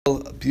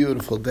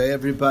Beautiful day,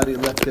 everybody.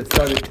 Let's get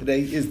started.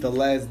 Today is the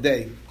last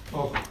day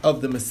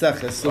of the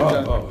Maseches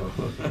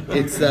Sukkah.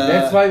 It's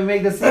That's why we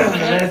make the song. The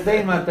last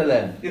day,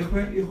 Matale.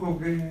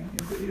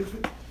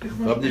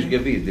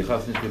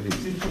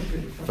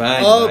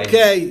 Fine.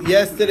 Okay,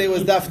 yesterday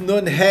was Daf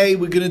Nun Hey.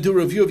 We're going to do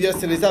a review of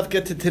yesterday's Daf.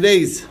 Get to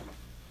today's,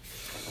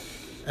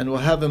 and we'll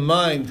have in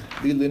mind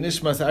Lili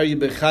Nishmas Arye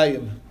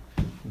Bechayim,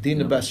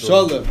 Dina Bas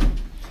Sholem,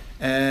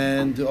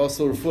 and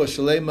also Refuah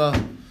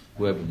Shalema.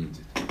 Whoever needs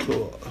it.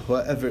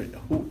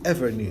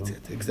 Whoever needs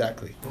it,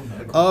 exactly.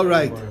 All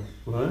right.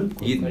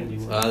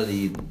 Yidden, alle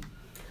Yidden.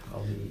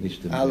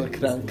 Nicht der Alle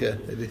Kranke.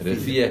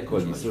 Refiah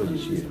kol Yisrael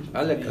Yishir.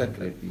 Alle Kranke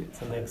Refiah. It's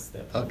the next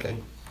step. Okay.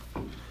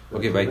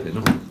 Okay, weiter,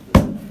 no?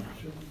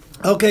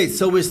 Okay,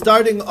 so we're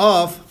starting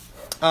off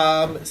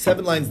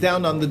 7 lines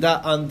down on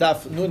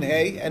Daf Nun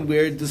Hey, and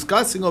we're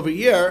discussing over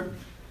here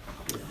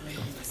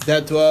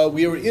that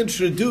we were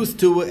introduced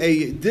to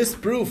a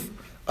disproof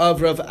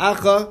of Rav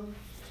Acha.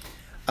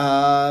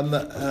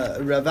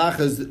 Rav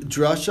Acha's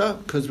drasha,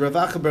 because Rav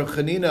Acha Bar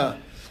Chanina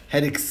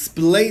had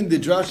explained the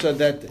drasha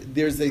that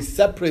there's a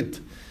separate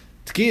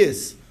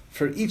tkiyas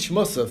for each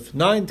musaf,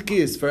 9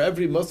 tkiyas for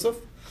every musaf,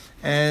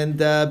 and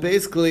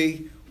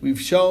basically we've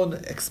shown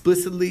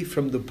explicitly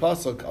from the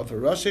pasuk of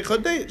Rashi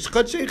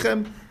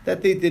Chodshechem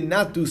that they did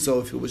not do so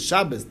if it was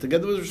Shabbos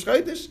together with Rosh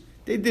Chodesh.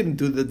 They didn't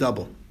do the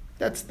double.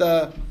 That's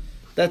the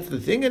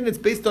thing, and it's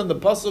based on the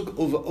pasuk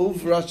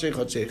of Rashi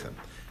Chodshechem.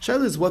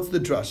 Shaila is, what's the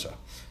drasha?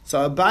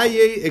 So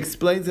Abaye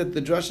explains that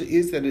the drasha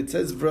is that it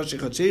says Rosh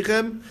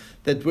Chodesh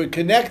that we're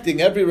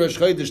connecting every Rosh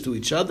Chodesh to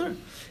each other,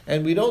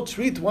 and we don't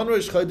treat one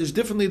Rosh Chodesh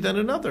differently than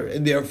another.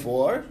 And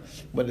therefore,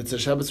 when it's a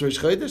Shabbos Rosh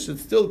Chodesh,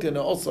 it's still going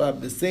to also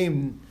have the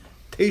same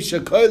Teisha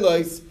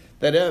Kolos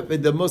that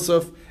in the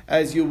Musaf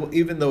as you,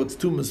 even though it's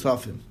 2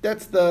 Musafim.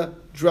 That's the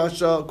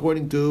drasha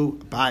according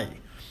to Abaye.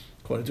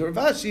 According to Rav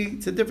Ashi,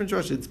 it's a different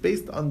drasha. It's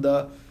based on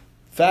the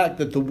fact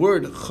that the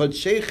word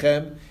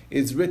Chodshechem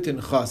is written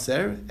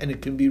chaser, and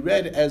it can be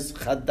read as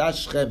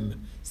chadashchem,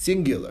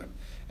 singular.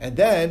 And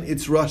then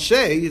it's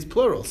Rashi is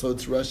plural, so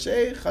it's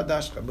Rashi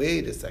chadashchem.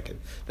 Wait a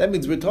second. That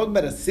means we're talking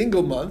about a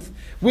single month,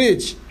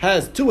 which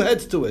has 2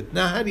 heads to it.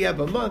 Now, how do you have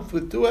a month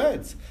with 2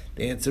 heads?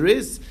 The answer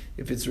is,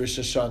 if it's Rosh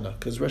Hashanah,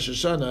 because Rosh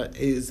Hashanah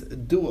is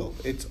dual.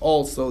 It's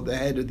also the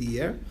head of the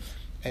year,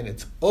 and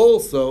it's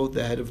also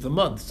the head of the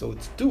month, so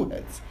it's 2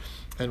 heads.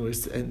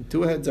 And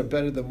 2 heads are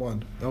better than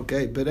 1.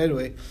 Okay, but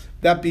anyway,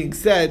 that being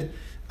said,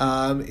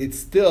 it's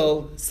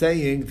still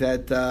saying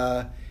that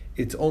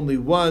it's only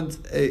 1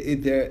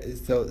 there.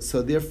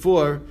 So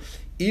therefore,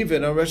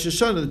 even on Rosh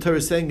Hashanah, the Torah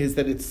is saying is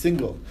that it's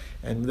single,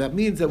 and that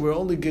means that we're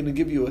only going to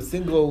give you a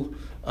single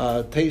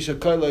Teisha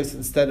Kolos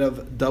instead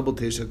of double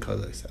Teisha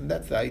Kolos, and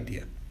that's the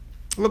idea.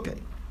 Okay.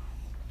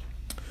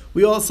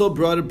 We also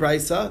brought a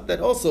brisa that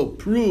also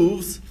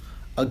proves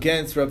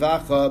against Rav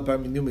Acha Bar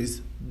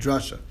Minyumi's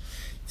drasha.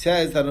 It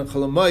says that on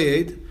Chol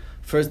HaMoed,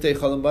 first day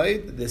Chol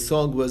HaMoed, the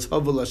song was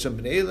Havul Hashem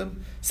B'nei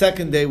Elim.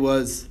 Second day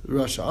was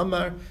Rosh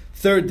Amar.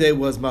 Third day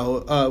was Mi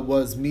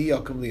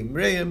Yakum Li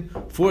Imreim.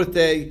 Fourth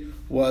day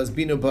was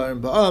Binu Ba'arim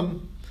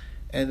Ba'am.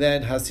 And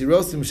then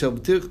Hasirosim Shel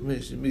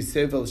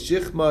Misevel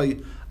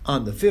Shichmai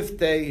on the 5th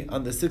day.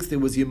 On the 6th day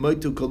was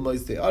Yemoitu Kol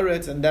Moisei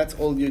Aretz, and that's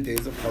all your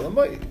days of Chol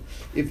HaMoed.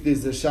 If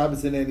there's a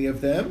Shabbos in any of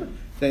them,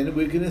 then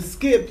we're going to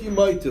skip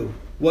Yemoitu.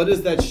 What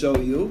does that show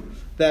you?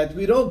 That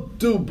we don't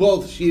do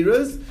both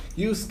shiras,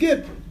 you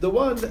skip the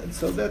one.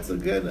 So that's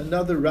again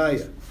another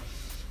raya.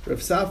 Rav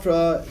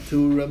Safra,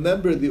 to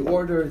remember the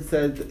order,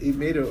 said he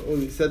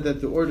said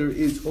that the order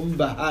is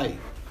Bahai.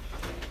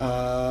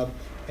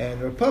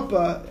 And Rav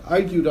Papa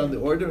argued on the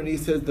order, and he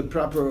says the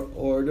proper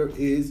order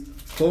is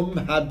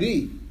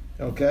Habi.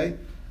 Okay,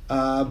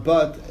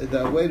 but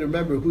the way to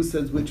remember who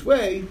says which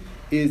way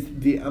is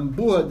the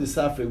Ambuha de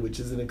Safri, which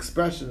is an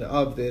expression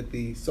of the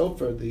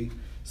Sofer, the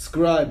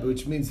scribe,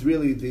 which means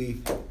really the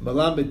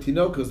Malamed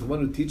Tinokos, the one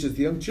who teaches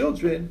the young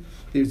children.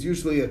 There's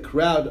usually a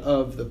crowd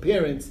of the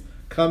parents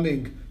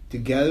coming to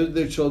gather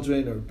their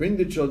children or bring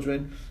the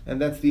children,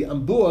 and that's the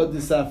Ambua de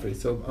Safri.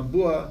 So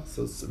Ambua,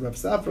 so Rav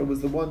Safra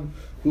was the one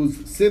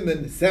whose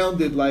simon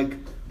sounded like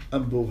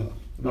Ambuha,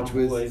 which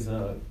Ambua is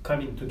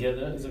coming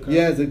together.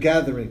 Is a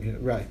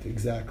gathering, right?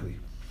 Exactly.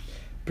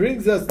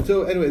 Brings us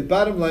to, anyway,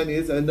 bottom line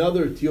is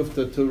another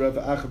tiyufta to Rav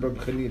Acha Bar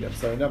Chanina. I'm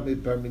sorry, not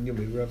Bar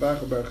Minyumi, Rav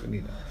Acha Bar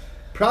Chanina.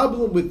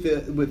 Problem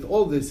with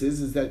all this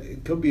is that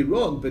it could be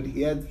wrong, but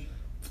he had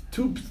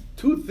two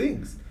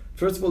things.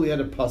 First of all, he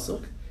had a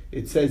pasuk.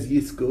 It says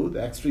Yisku,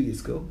 the extra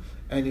Yisku,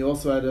 and he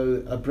also had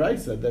a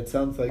brisa that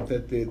sounds like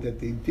that they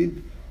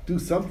did do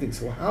something.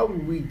 So how do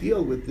we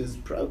deal with these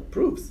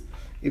proofs?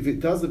 If it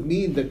doesn't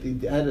mean that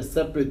they had a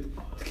separate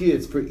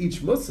tkiyas for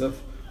each musaf,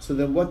 so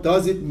then what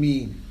does it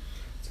mean?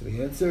 So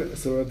the answer,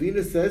 so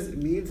Ravina says it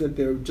means that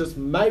they're just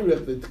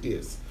mayrech the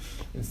tkiyas.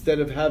 Instead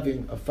of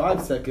having a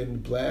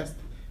 5-second blast,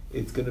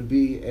 it's going to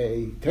be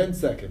a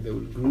 10-second. They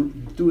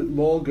would do it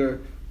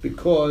longer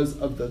because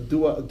of the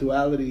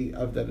duality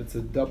of that. It's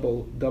a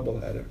double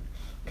header.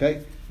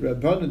 Okay,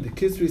 Rabbanan the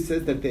Kisri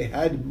says that they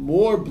had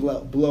more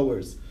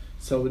blowers,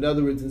 So in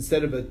other words,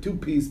 instead of a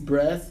 2-piece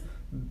brass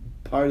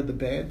part of the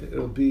band,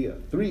 it'll be a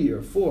 3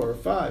 or 4 or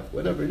 5,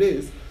 whatever it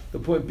is. The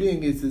point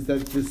being is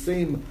that it's the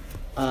same.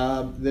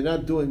 They're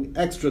not doing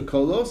extra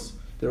kolos.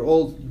 They're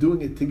all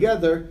doing it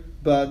together,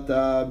 but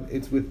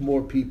it's with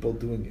more people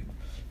doing it,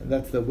 and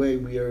that's the way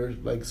we are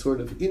like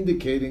sort of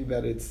indicating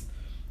that it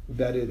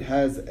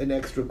has an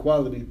extra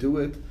quality to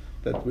it,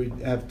 that we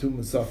have 2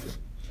 musafim.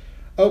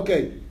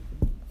 Okay.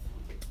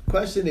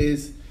 Question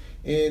is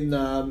in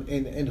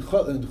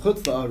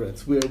Chutz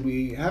La'aretz, where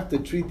we have to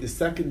treat the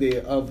second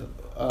day of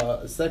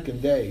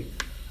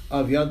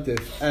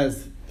Yontif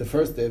as the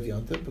first day of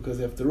Yontif, because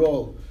after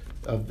all,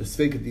 of the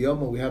Sveikat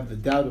Yoma, we have the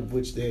doubt of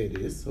which day it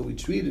is, so we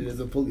treat it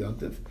as a full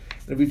Yontif.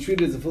 And if we treat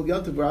it as a full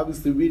Yontif, we're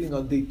obviously reading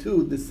on day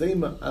 2 the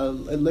same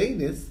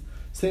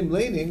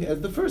laning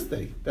as the first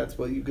day. That's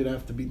what you're going to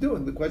have to be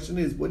doing. The question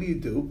is, what do you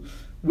do?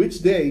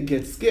 Which day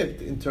gets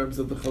skipped in terms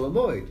of the Chol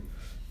HaMoed?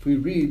 If we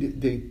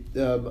read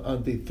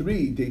on day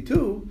 3, day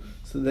 2,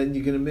 so then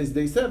you're going to miss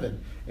day 7.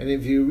 And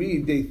if you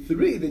read day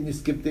 3, then you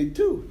skip day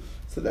 2.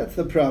 So that's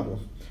the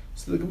problem.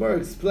 So the Gemara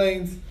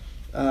explains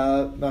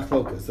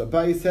Machlokas.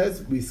 Abaye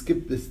says we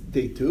skip this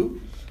day 2.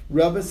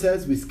 Rava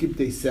says we skip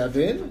day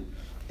 7.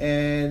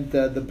 And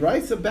the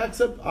Brisa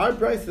backs up, our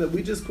Brisa that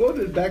we just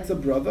quoted backs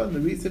up Rava. And the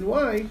reason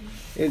why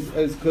is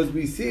because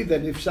we see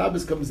that if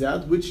Shabbos comes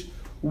out, which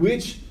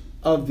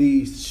of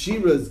the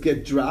Shiras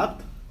get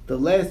dropped? The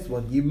last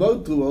one,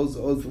 Yimotu,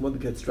 also the one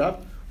that gets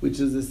dropped, which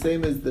is the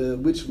same as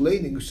which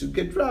laning should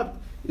get dropped,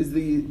 is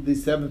the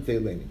 7th day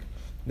laning.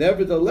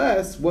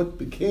 Nevertheless, what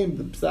became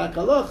the Psak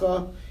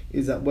Halacha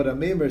is that what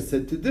Ameimer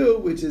said to do,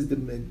 which is the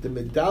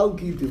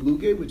Medalgi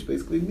Diluge, which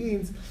basically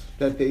means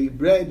that they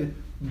read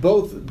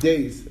both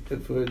days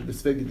for the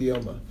Sveikat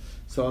Yoma.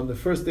 So on the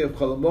first day of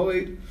Chol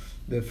HaMoed,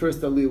 the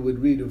first Aliyah would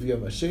read of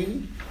Yom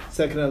HaSheni,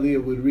 second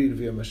Aliyah would read of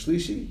Yom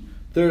HaShlishi,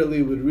 third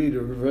Aliyah would read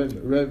of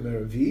Rev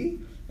Meravi,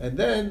 and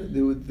then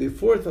the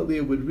fourth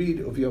Aliyah would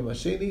read of Yom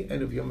HaSheni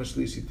and of Yom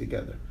HaShlishi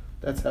together.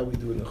 That's how we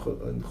do it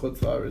in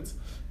Chutz La'aretz.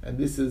 And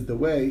this is the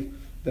way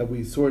that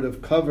we sort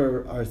of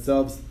cover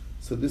ourselves,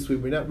 so this way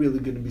we're not really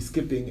going to be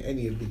skipping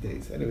any of the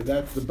days. Anyway,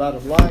 that's the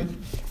bottom line,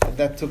 and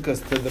that took us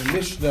to the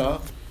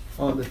Mishnah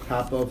on the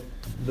top of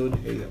Nun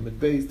Hey Amud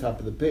Beis, top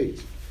of the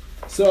page.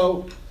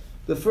 So,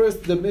 the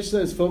Mishnah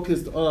is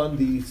focused on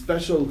the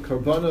special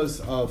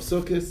karbanos of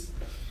Sukkot.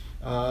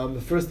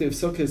 The first day of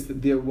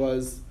Sukkot, there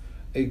was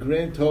a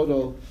grand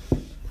total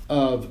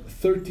of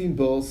 13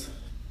 bulls,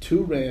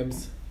 2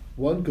 rams,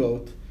 1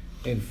 goat,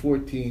 and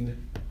 14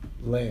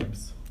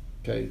 lambs.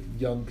 Okay,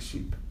 young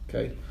sheep.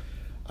 Okay,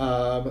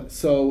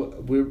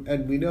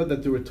 we know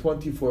that there were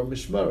 24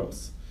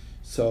 mishmaros.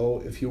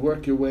 So if you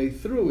work your way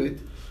through it,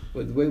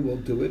 the way we'll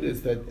do it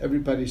is that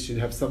everybody should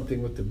have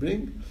something what to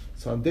bring.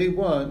 So on day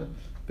 1,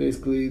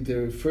 basically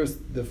the first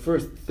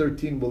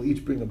 13 will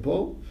each bring a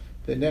bull.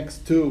 The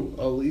next 2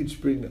 will each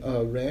bring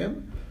a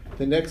ram.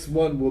 The next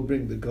one will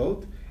bring the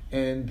goat,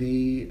 and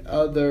there's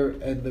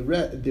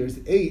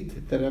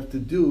 8 that have to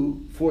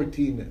do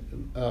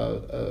 14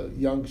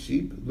 young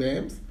sheep,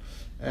 lambs,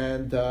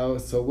 and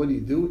so what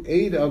do?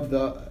 8 of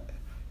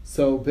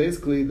so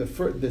basically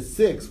the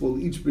 6 will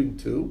each bring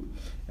 2,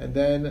 and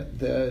then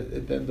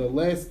the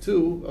last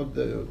 2 of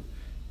the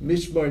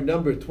mishmar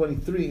number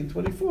 23 and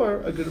 24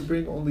 are going to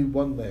bring only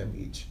 1 lamb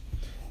each,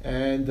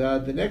 and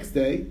the next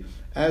day,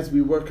 as we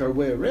work our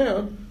way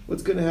around,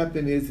 what's going to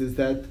happen is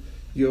that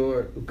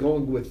you're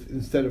going with,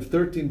 instead of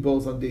 13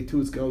 bulls on day 2,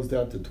 it goes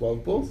down to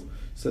 12 bulls.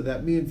 So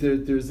that means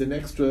there's an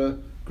extra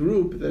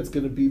group that's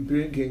going to be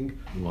bringing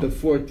the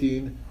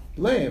 14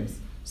 lambs.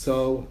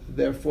 So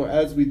therefore,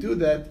 as we do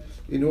that,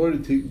 we're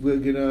going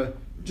to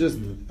just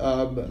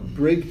we're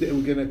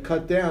going to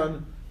cut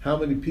down how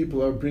many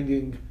people are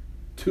bringing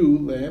 2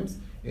 lambs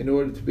in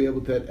order to be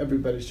able that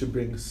everybody should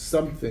bring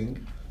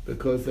something,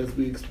 because as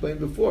we explained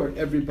before,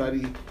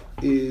 everybody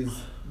is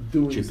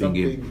doing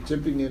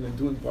chipping in and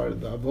doing part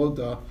of the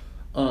avodah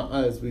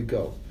as we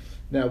go.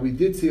 Now we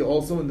did see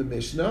also in the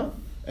Mishnah,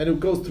 and it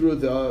goes through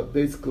the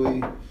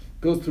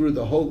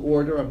whole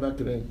order. I'm not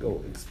going to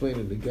go explain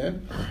it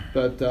again,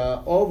 but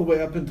all the way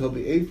up until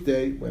the 8th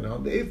day. When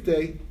on the 8th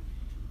day,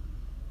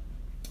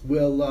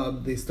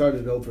 they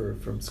started over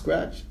from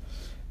scratch,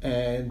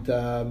 and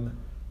there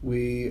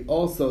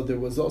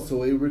was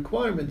also a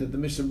requirement that the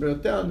Mishnah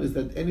brought down, is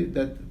that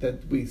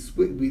we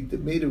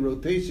made a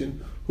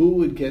rotation who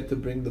would get to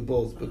bring the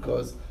bulls,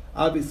 because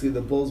obviously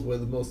the bulls were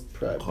the most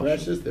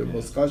precious, they were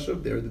most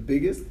chashuv, they were the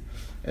biggest,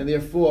 and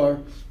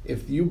therefore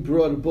if you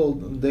brought a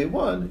bull on day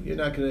 1, you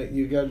got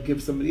to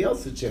give somebody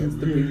else a chance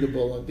to bring the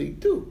bull on day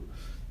 2.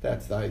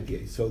 That's the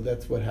idea. So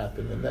that's what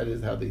happened, and that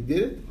is how they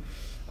did it.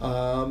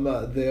 When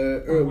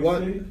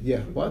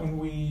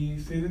we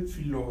say the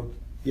tefillot,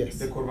 yes,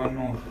 the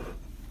korbanot,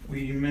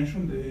 we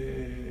mentioned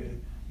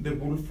the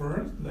bull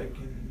first, like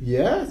in...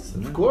 Yes,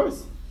 of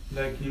course.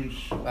 Like in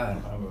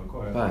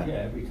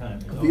Yeah, every time.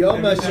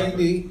 V'yom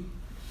hasheni.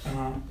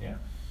 Yeah.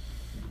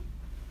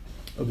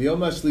 V'yom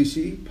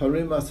hashlishi,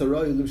 parim 10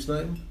 ilim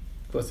shnayim,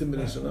 kvasim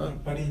b'nei shana,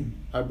 Parim.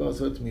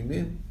 4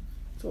 tmimin.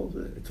 It's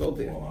all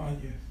there. Oh,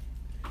 yes.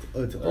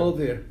 It's all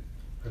there.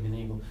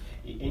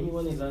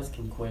 Anyone is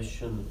asking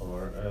question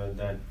or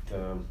that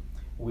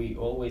we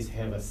always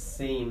have a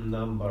same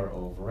number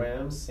of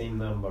rams, same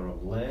number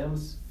of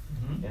lambs,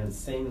 and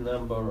same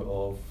number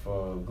of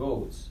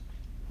goats.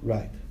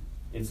 Right.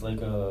 It's like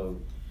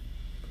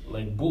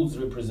bulls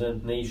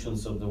represent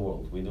nations of the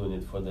world. We're doing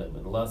it for them,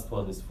 and the last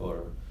one is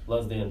for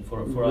last day and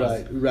for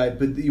us. Right.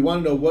 But you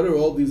want to know what are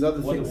all these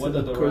other things What that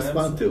are the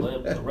correspond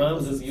rams? to? The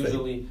rams is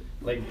usually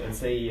like, let's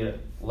say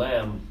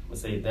lamb.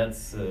 Let's say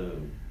that's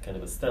kind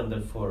of a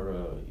standard for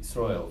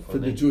Israel for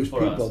the Jewish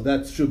people. Us.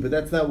 That's true, but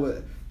that's not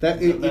what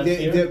that.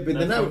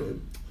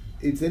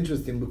 It's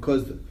interesting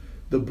because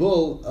the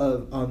bull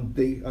on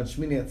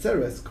Shmini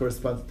Atzeres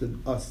corresponds to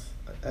us,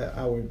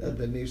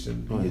 the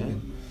nation. Oh, yeah?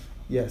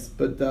 Yes,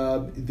 but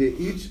they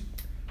each.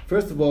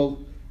 First of all,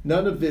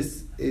 none of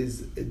this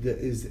is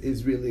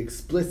really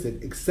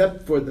explicit,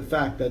 except for the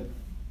fact that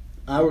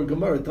our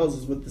Gemara tells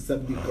us what the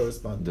 70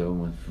 correspond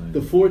to.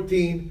 The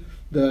 14,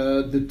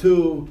 the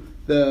 2,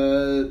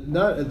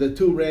 the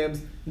 2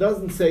 rams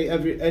doesn't say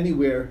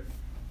anywhere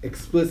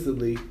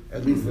explicitly,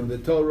 at least in the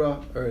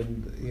Torah or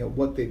in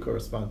what they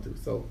correspond to.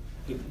 So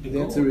the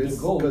answer is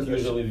the goat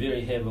usually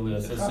very heavily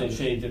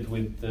associated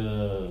with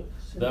the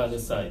other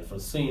side for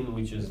sin,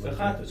 which is the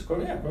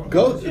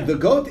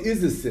goat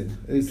is a sin.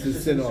 It's a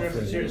sin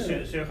offering.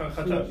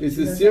 It's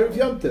a Sir of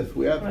Yom Tov.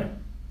 We have.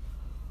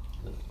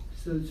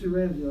 So the 2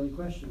 rams, the only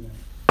question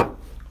then.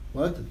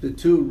 What? The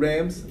 2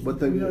 rams?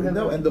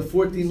 And the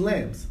 14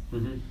 lambs.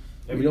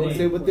 We don't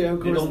say what they are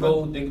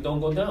corresponding. They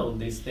don't go down.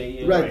 They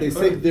stay. Right. They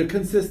say they're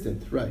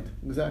consistent. Right.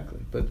 Exactly.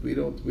 But we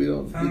don't.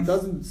 It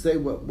doesn't say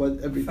what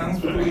everything. Sounds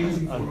very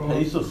easy for all.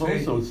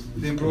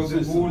 They brought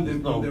the bull. They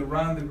brought the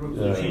ram. They brought.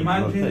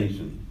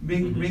 Imagine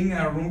bring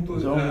a bull to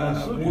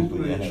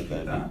the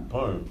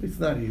shkita. It's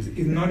not easy.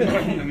 It's not easy.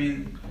 I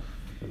mean,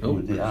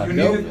 you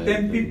needed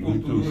 10 people to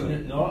do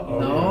it.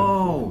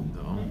 No.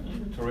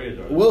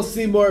 We'll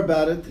see more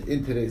about it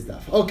in today's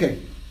daf. Okay.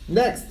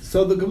 Next,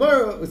 so the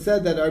Gemara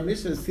said that our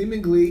Mishnah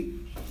seemingly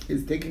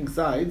is taking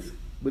sides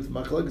with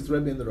Machlokes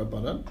Rebbe and the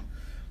Rabbanan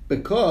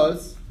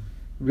because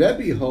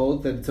Rebbe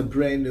holds that it's a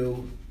brand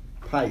new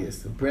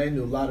pious, a brand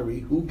new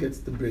lottery. Who gets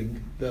to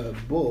bring the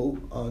bull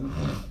on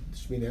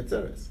Shmini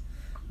Atzeres?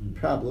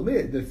 Problem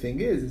is, the thing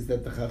is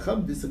that the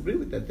Chacham disagree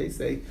with that. They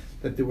say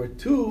that there were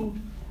 2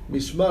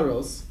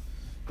 mishmaros,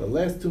 the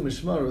last 2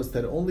 mishmaros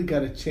that only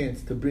got a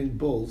chance to bring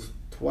bulls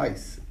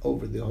twice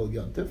over the whole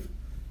Yom Tov.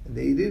 And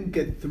they didn't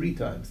get 3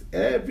 times.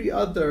 Every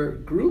other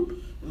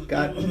group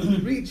got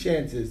 3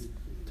 chances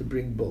to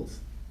bring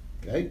bulls.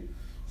 Okay,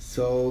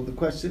 so the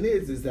question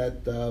is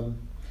that they're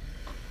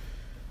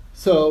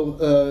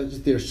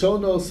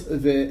shonos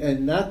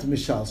and not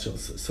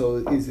mishalshos. So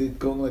is it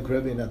going like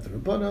Rebbe and not the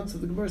Rabbanan? So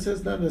the Gemara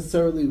says not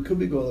necessarily. It could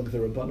be going like the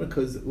Rabbanan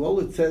because all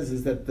it says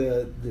is that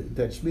that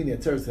Shmini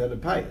Atzeres had a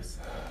pious.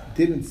 It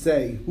didn't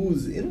say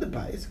who's in the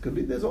pious. It could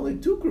be there's only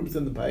 2 groups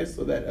in the pious,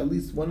 so that at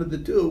least one of the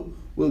 2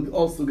 will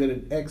also get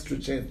an extra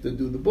chance to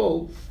do the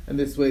bull, and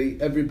this way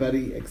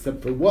everybody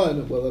except for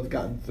one will have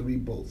gotten 3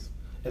 bulls.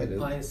 And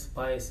pious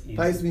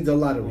means a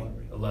lottery.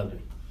 A lottery.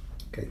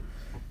 Okay.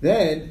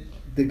 Then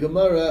the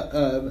Gemara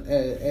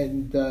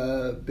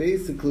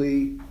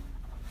basically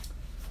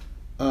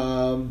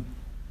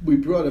we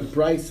brought a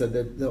brisa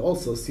that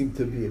also seemed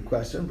to be a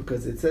question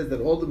because it says that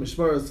all the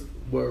mishmaros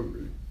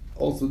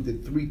also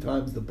did 3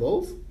 times the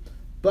bulls,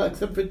 but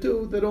except for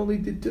 2 that only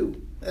did 2.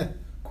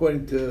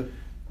 According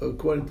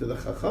to the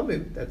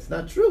Chachamim, that's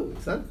not true.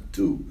 It's not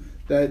 2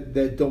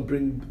 that don't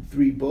bring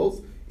 3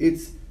 bulls.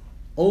 It's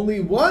only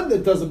 1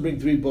 that doesn't bring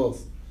 3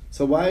 bulls.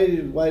 So why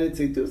did it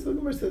say 2? So the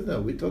Gemara says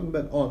no. We're talking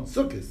about on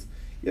Sukkot.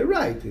 You're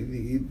right.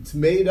 It's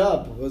made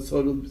up,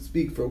 so to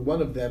speak, for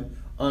one of them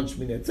on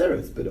Shmini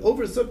Atzeres. But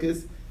over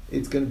Sukkot,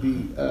 it's going to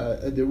be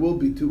there will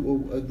be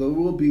 2. There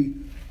will be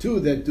 2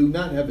 that do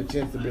not have a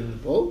chance to bring the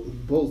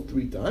bulls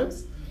 3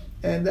 times,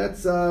 and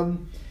that's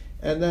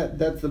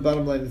the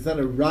bottom line. It's not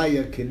a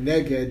raya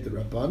keneged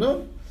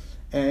Rabbanan,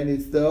 and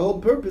it's the whole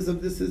purpose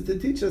of this is to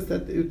teach us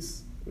that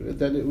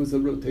it was a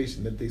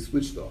rotation that they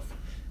switched off.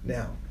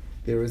 Now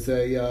there is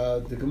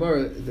the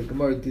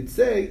Gemara did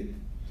say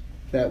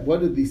that what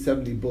did these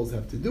 70 bulls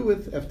have to do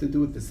with? Have to do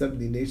with the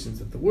 70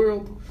 nations of the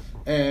world,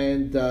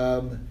 and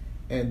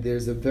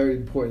there's a very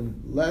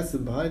important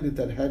lesson behind it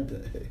that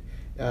had.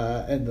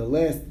 And the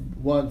last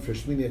one for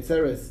Shmini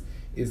Atzeres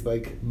is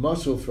like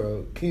mashal for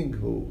a king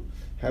who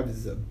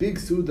has a big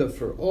suda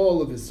for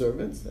all of his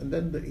servants, and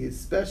then his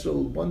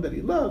special one that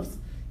he loves,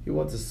 he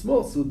wants a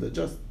small suda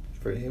just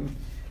for him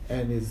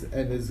and his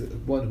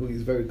one who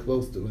he's very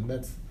close to, and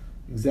that's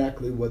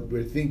exactly what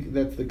we're thinking.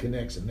 That's the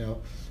connection. Now,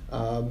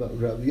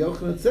 Rabbi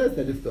Yochanan says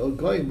that if the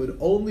Goyim would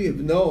only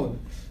have known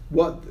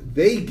what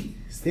they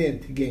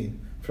stand to gain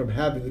from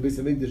having the Beis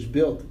Hamikdash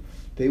built,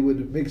 they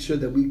would make sure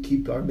that we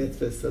keep our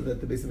mitzvahs so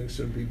that the Beis Hamikdash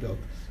shouldn't be built,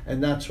 and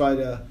not try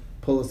to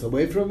pull us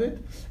away from it,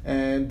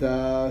 and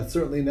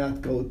certainly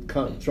not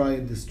try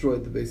and destroy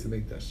the Beis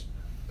Hamikdash,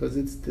 because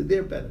it's to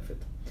their benefit.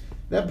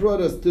 That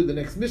brought us to the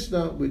next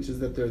Mishnah, which is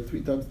that there are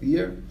 3 times a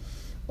year.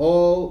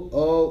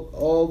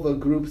 All the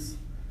groups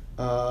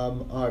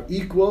are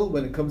equal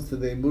when it comes to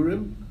the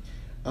emurim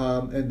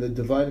and the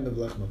dividing of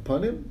lechem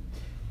hapanim,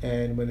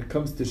 and when it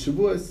comes to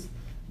Shavuos,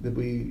 they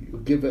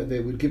would give out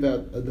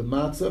the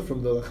matzah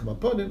from the lechem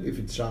hapanim if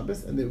it's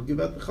Shabbos, and they would give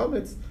out the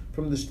chametz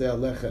from the shtei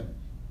lechem.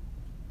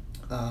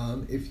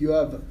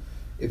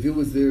 If it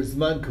was their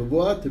zman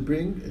kavua to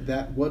bring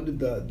that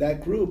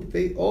group,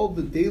 all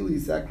the daily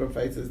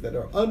sacrifices that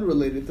are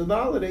unrelated to the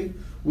holiday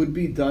would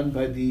be done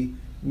by the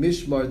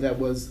mishmar that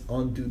was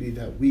on duty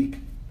that week.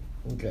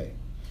 Okay.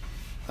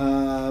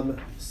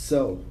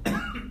 So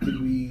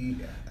did we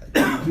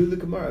do the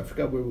Gemara? I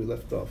forgot where we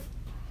left off.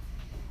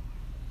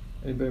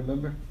 Anybody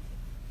remember?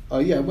 Oh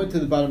yeah, I went to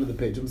the bottom of the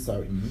page. I'm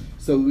sorry. Mm-hmm.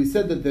 So we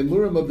said that the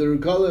murim of the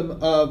regalim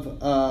of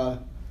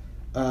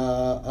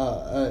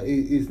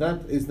is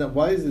not.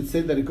 Why does it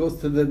say that it goes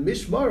to the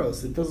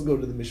mishmaros? It doesn't go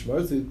to the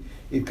mishmaros.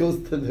 It goes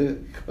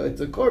to it's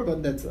a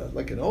korban that's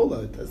like an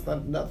ola. That's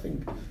not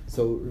nothing.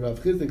 So Rav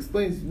Chizda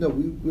explains. No,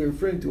 we're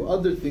referring to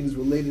other things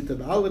related to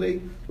the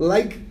holiday,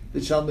 like the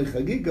Shalmei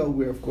Chagiga,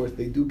 where of course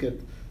they do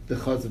get the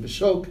chaz of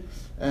shok,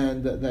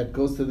 and that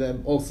goes to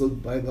them also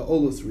by the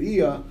olos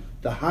riyah.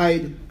 The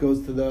hide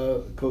goes to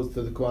the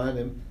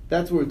kohanim.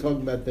 That's what we're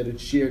talking about. That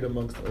it's shared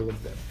amongst all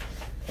of them,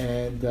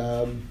 and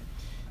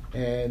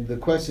the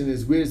question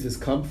is, where does this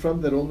come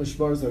from? That all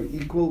mishmaros are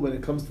equal when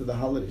it comes to the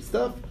holiday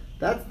stuff.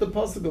 That's the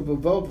pasuk of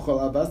V'vo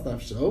b'chol avas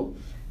nafsho,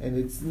 and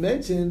it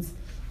mentions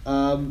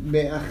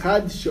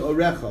me'achad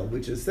she'orecha,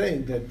 which is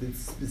saying that it's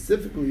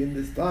specifically in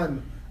this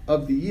time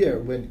of the year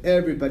when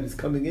everybody's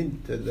coming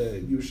into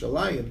the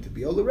Yerushalayim to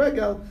be Ola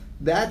Regal.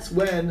 That's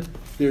when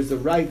there's a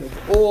right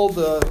of all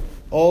the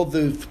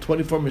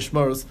 24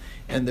 mishmaros,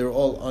 and they're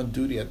all on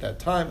duty at that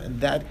time, and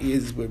that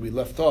is where we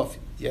left off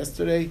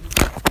yesterday,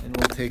 and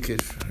we'll take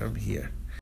it from here.